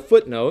 there's a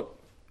footnote,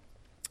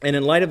 and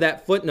in light of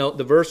that footnote,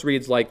 the verse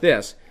reads like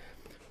this: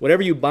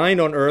 whatever you bind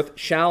on earth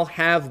shall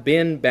have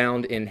been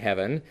bound in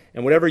heaven,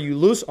 and whatever you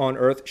loose on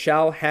earth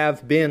shall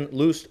have been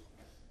loosed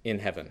in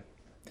heaven.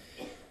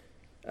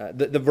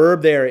 The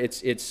verb there,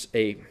 it's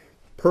a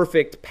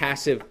perfect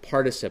passive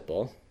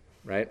participle,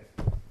 right?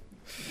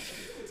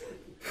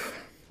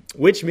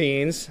 Which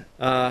means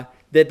that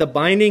the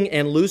binding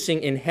and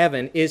loosing in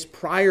heaven is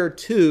prior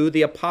to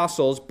the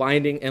apostles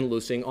binding and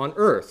loosing on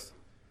earth.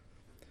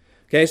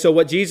 Okay, so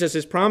what Jesus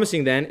is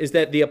promising then is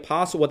that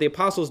what the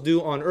apostles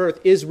do on earth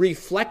is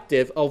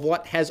reflective of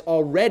what has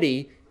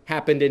already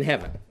happened in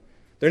heaven.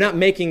 They're not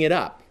making it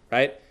up,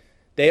 right?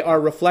 They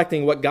are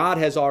reflecting what God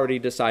has already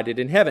decided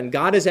in heaven.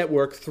 God is at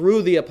work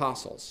through the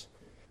apostles,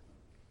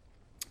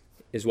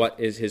 is what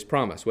is his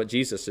promise, what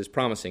Jesus is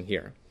promising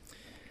here.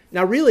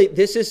 Now, really,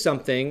 this is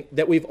something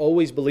that we've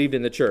always believed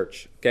in the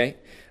church, okay?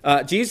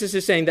 Jesus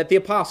is saying that the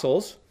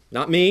apostles,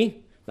 not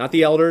me, not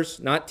the elders,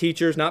 not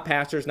teachers, not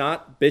pastors,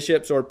 not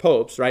bishops or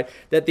popes, right?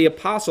 That the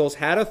apostles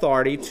had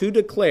authority to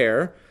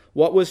declare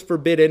what was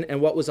forbidden and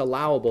what was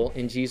allowable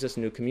in Jesus'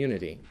 new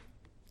community.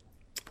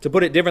 To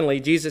put it differently,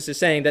 Jesus is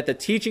saying that the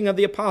teaching of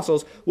the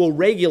apostles will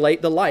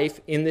regulate the life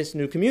in this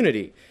new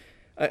community.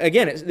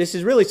 Again, this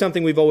is really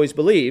something we've always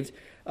believed.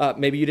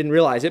 Maybe you didn't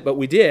realize it, but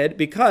we did,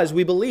 because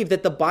we believe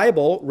that the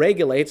Bible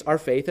regulates our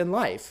faith and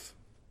life.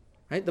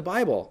 Right? The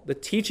Bible, the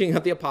teaching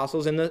of the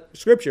apostles and the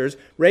scriptures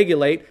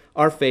regulate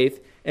our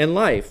faith and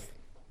life.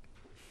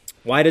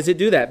 Why does it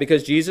do that?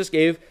 Because Jesus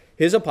gave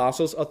his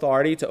apostles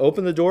authority to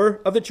open the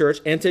door of the church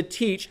and to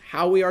teach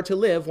how we are to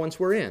live once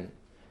we're in.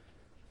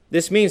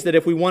 This means that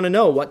if we want to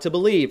know what to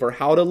believe or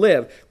how to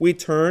live, we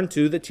turn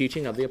to the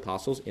teaching of the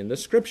apostles in the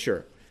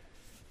scripture.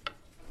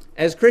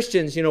 As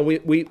Christians,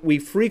 we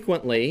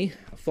frequently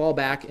fall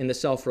back into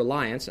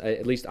self-reliance,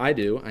 at least I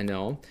do, I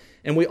know,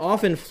 and we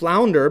often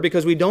flounder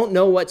because we don't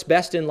know what's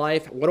best in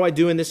life. What do I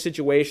do in this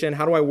situation?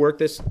 How do I work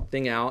this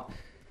thing out?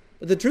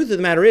 But the truth of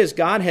the matter is,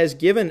 God has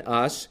given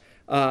us,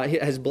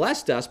 has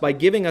blessed us by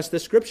giving us the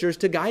scriptures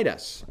to guide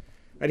us.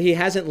 Right? He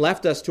hasn't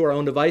left us to our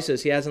own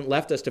devices. He hasn't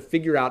left us to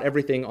figure out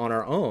everything on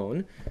our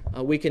own.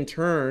 We can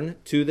turn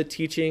to the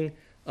teaching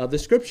of the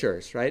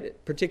Scriptures,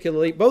 right?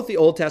 Particularly both the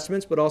Old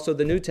Testaments, but also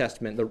the New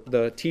Testament,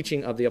 the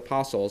teaching of the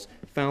apostles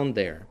found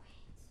there.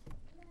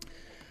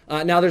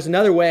 Now, there's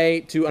another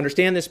way to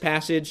understand this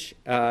passage,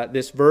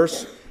 this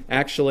verse,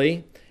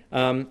 actually.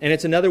 And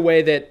it's another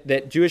way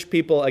that Jewish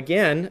people,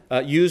 again,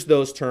 used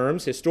those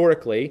terms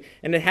historically,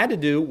 and it had to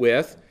do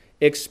with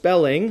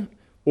expelling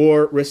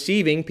or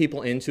receiving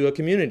people into a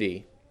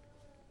community.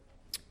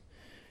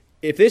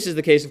 If this is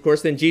the case, of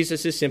course, then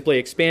Jesus is simply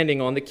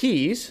expanding on the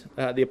keys.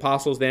 The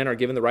apostles then are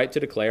given the right to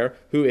declare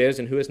who is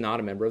and who is not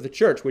a member of the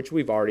church, which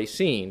we've already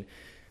seen.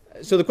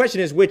 So the question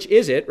is, which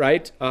is it,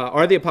 right?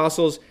 Are the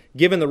apostles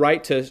given the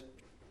right to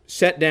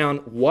set down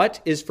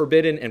what is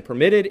forbidden and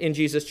permitted in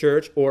Jesus'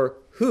 church, or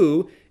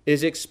who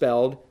is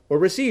expelled or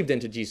received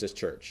into Jesus'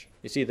 church?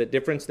 You see the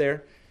difference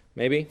there?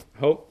 Maybe?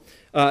 Hope.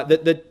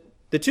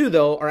 The two,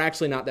 though, are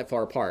actually not that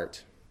far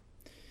apart.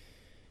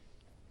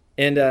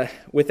 And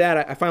with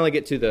that, I finally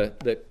get to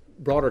the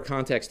broader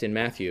context in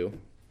Matthew,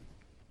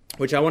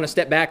 which I want to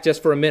step back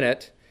just for a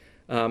minute.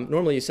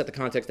 Normally you set the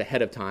context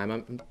ahead of time.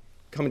 I'm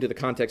coming to the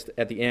context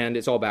at the end.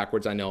 It's all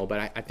backwards, I know,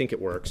 but I think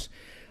it works.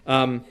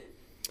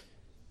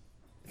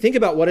 Think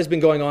about what has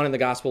been going on in the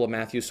Gospel of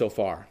Matthew so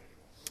far.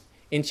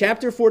 In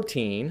chapter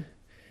 14,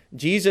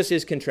 Jesus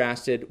is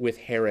contrasted with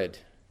Herod.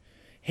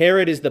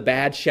 Herod is the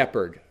bad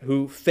shepherd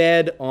who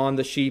fed on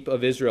the sheep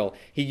of Israel.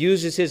 He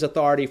uses his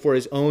authority for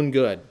his own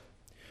good.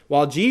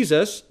 While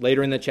Jesus,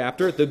 later in the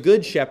chapter, the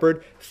good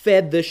shepherd,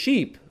 fed the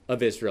sheep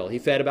of Israel. He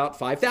fed about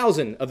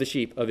 5,000 of the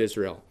sheep of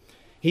Israel.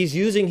 He's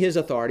using his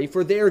authority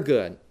for their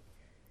good.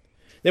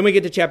 Then we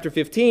get to chapter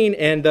 15,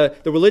 and the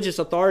religious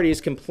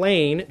authorities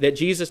complain that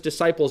Jesus'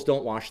 disciples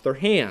don't wash their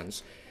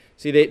hands.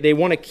 See, they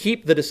want to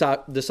keep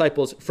the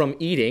disciples from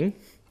eating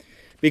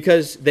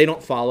because they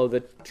don't follow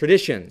the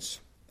traditions.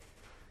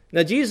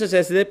 Now, Jesus,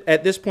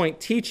 at this point,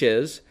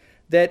 teaches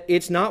that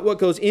it's not what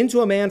goes into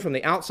a man from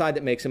the outside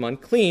that makes him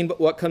unclean, but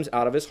what comes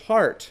out of his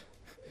heart,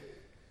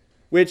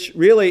 which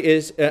really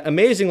is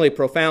amazingly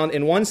profound.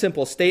 In one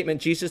simple statement,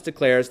 Jesus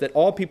declares that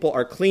all people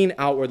are clean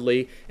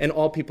outwardly and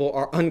all people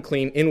are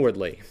unclean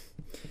inwardly.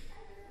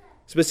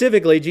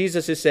 Specifically,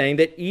 Jesus is saying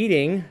that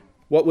eating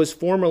what was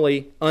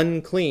formerly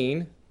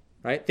unclean,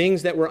 right,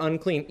 things that were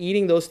unclean,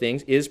 eating those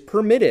things is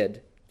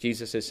permitted,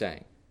 Jesus is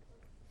saying.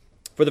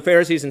 For the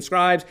Pharisees and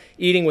scribes,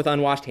 eating with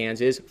unwashed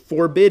hands is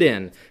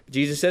forbidden.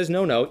 Jesus says,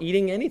 no,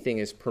 eating anything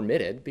is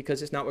permitted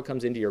because it's not what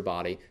comes into your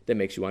body that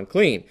makes you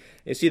unclean.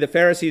 You see, the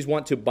Pharisees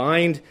want to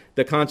bind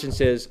the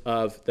consciences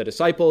of the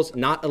disciples,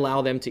 not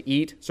allow them to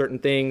eat certain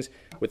things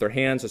with their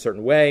hands a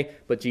certain way,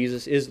 but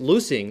Jesus is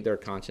loosing their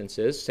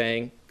consciences,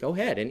 saying, go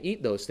ahead and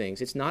eat those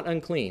things. It's not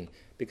unclean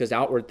because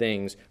outward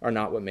things are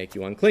not what make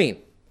you unclean.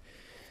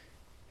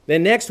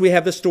 Then next we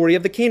have the story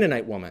of the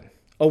Canaanite woman.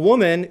 A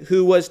woman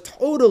who was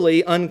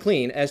totally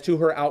unclean as to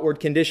her outward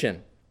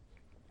condition.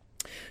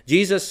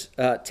 Jesus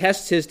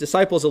tests his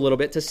disciples a little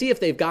bit to see if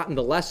they've gotten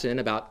the lesson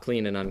about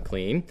clean and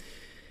unclean.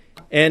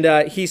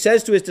 And he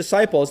says to his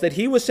disciples that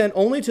he was sent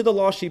only to the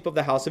lost sheep of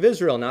the house of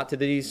Israel, not to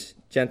these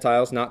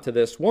Gentiles, not to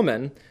this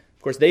woman.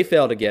 Of course, they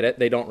fail to get it.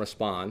 They don't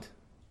respond,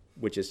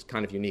 which is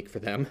kind of unique for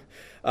them.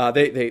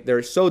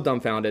 They're so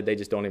dumbfounded, they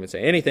just don't even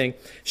say anything.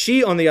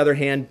 She, on the other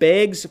hand,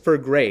 begs for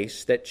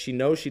grace that she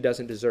knows she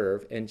doesn't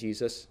deserve, and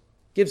Jesus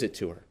gives it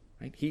to her.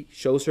 Right? He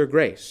shows her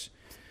grace.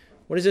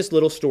 What does this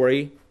little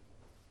story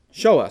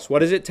show us? What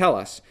does it tell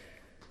us?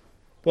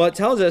 Well, it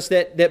tells us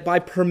that by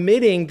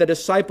permitting the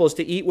disciples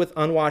to eat with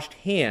unwashed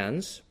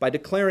hands, by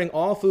declaring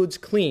all foods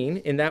clean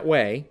in that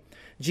way,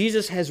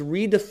 Jesus has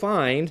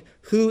redefined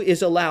who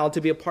is allowed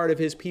to be a part of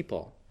his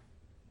people.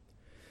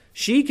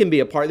 She can be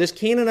a part. This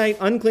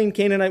unclean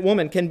Canaanite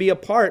woman can be a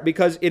part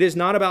because it is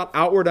not about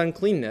outward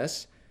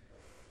uncleanness,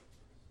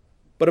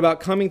 but about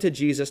coming to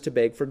Jesus to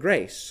beg for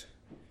grace.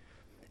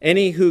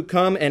 Any who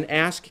come and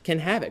ask can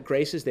have it.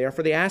 Grace is there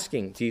for the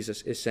asking,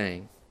 Jesus is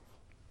saying.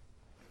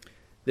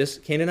 This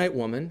Canaanite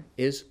woman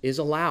is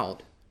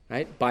allowed,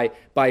 right?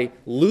 By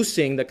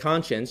loosing the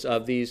conscience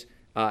of these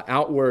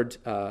outward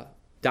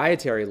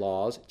dietary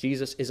laws,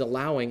 Jesus is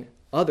allowing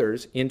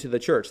others into the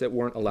church that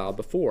weren't allowed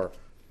before.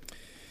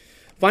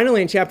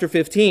 Finally, in chapter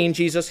 15,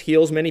 Jesus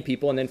heals many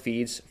people and then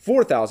feeds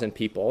 4,000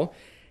 people.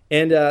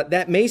 And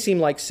that may seem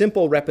like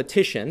simple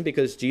repetition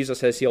because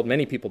Jesus has healed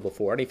many people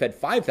before, and he fed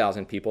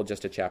 5,000 people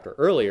just a chapter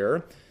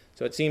earlier.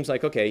 So it seems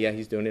like, okay, yeah,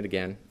 he's doing it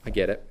again. I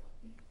get it.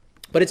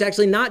 But it's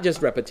actually not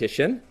just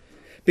repetition,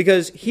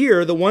 because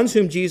here, the ones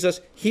whom Jesus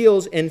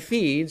heals and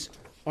feeds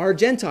are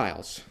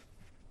Gentiles.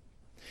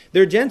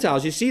 They're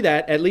Gentiles. You see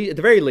that, at the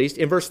very least,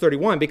 in verse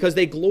 31, because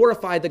they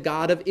glorify the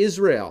God of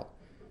Israel.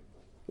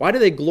 Why do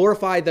they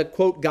glorify the,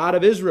 quote, God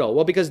of Israel?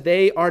 Well, because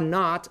they are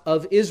not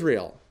of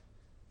Israel.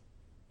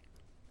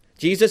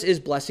 Jesus is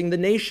blessing the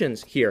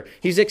nations here.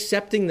 He's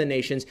accepting the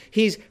nations.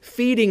 He's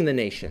feeding the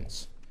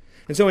nations.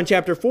 And so in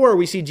chapter 4,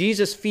 we see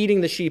Jesus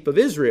feeding the sheep of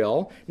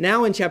Israel.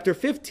 Now in chapter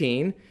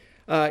 15,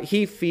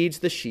 he feeds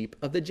the sheep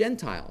of the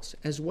Gentiles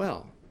as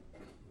well.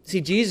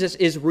 See, Jesus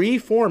is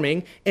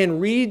reforming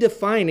and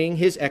redefining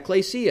his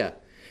ecclesia.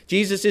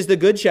 Jesus is the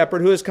good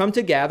shepherd who has come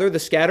to gather the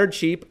scattered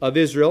sheep of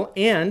Israel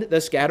and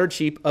the scattered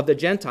sheep of the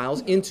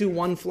Gentiles into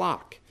one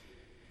flock.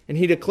 And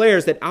he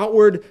declares that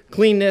outward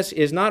cleanness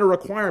is not a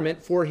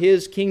requirement for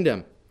his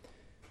kingdom,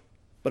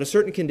 but a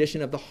certain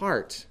condition of the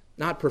heart.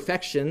 Not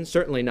perfection,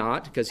 certainly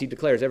not, because he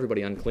declares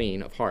everybody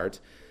unclean of heart,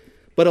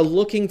 but a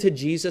looking to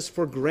Jesus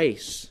for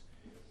grace.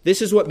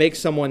 This is what makes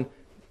someone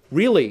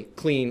really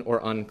clean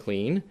or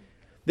unclean.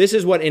 This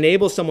is what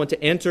enables someone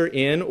to enter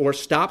in or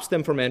stops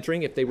them from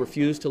entering if they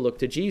refuse to look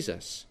to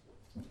Jesus.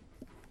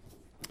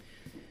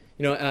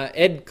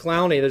 Ed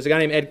Clowney, there's a guy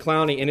named Ed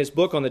Clowney, in his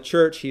book on the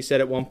church, he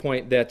said at one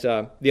point that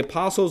the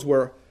apostles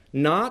were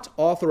not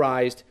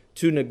authorized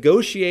to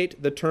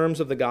negotiate the terms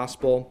of the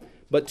gospel,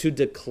 but to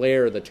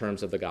declare the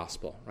terms of the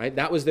gospel, right?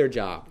 That was their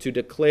job, to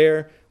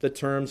declare the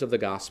terms of the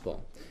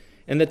gospel.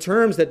 And the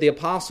terms that the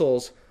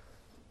apostles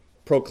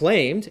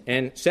proclaimed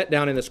and set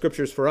down in the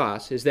scriptures for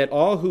us is that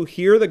all who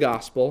hear the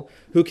gospel,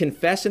 who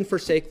confess and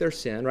forsake their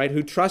sin, right,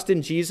 who trust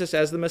in Jesus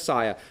as the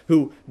Messiah,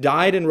 who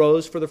died and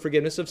rose for the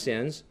forgiveness of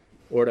sins,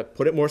 or to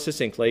put it more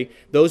succinctly,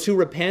 those who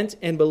repent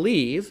and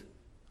believe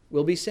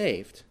will be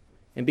saved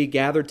and be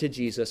gathered to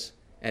Jesus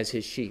as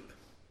his sheep.